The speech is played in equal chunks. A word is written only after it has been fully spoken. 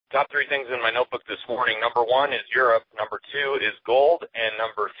Top three things in my notebook this morning. Number one is Europe. Number two is gold. And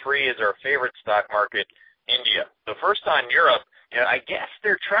number three is our favorite stock market, India. So first on Europe, I guess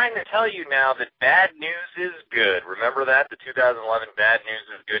they're trying to tell you now that bad news is good. Remember that? The 2011 bad news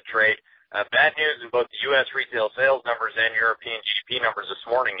is good trade. Bad news in both the U.S. retail sales numbers and European GDP numbers this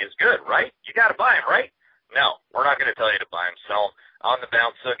morning is good, right? You got to buy them, right? No, we're not going to tell you to buy them. Sell on the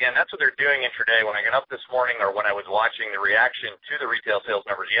bounce. So again, that's what they're doing intraday. When I got up this morning, or when I was watching the reaction to the retail sales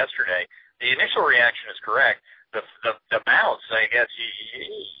numbers yesterday, the initial reaction is correct. The bounce, I guess,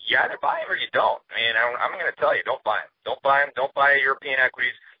 you either buy them or you don't. I mean, I'm going to tell you, don't buy them. Don't buy them. Don't buy European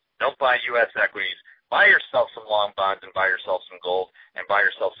equities. Don't buy U.S. equities. Buy yourself some long bonds and buy yourself some gold and buy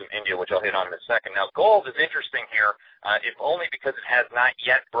yourself some India, which I'll hit on in a second. Now, gold is interesting here, if only because it has not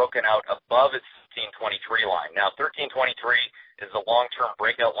yet broken out above its 1323 line. Now, 1323 is the long-term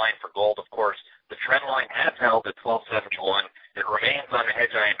breakout line for gold, of course. The trend line has held at 1271. It remains on the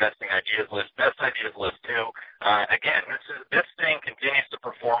Hedgeye investing ideas list, best ideas list too. Again, this thing continues to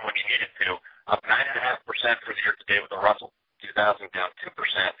perform when you need it to, up 9.5% for the year to date with the Russell 2000 down 2%.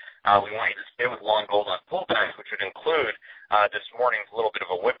 We want you to stay with long gold on pullbacks, which would include this morning's little bit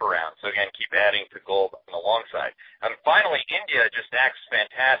of a whip around. So again, keep adding to gold on the long side. And finally, India just acts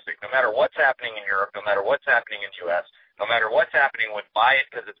fantastic. No matter what's happening in Europe, no matter what's happening in the U.S., no matter what's happening with buy it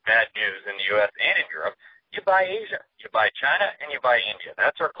because it's bad news in the U.S. and in Europe, you buy Asia, you buy China, and you buy India.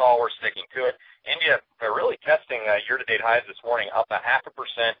 That's our call. We're sticking to it. India, they're really testing year-to-date highs this morning, up 0.5%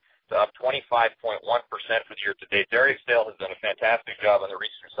 to up 25.1% for the year-to-date. Darius Dale has done a fantastic job on the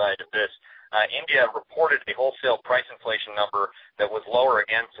research side of this. India reported a wholesale price inflation number that was lower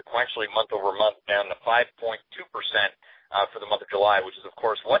again sequentially month over month, down to 5.2% for the month of July, which is, of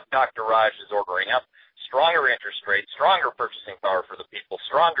course, what Dr. Raj is ordering up. Stronger interest rates, stronger purchasing power for the people,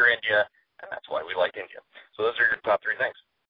 stronger India, and that's why we like India. So those are your top three things.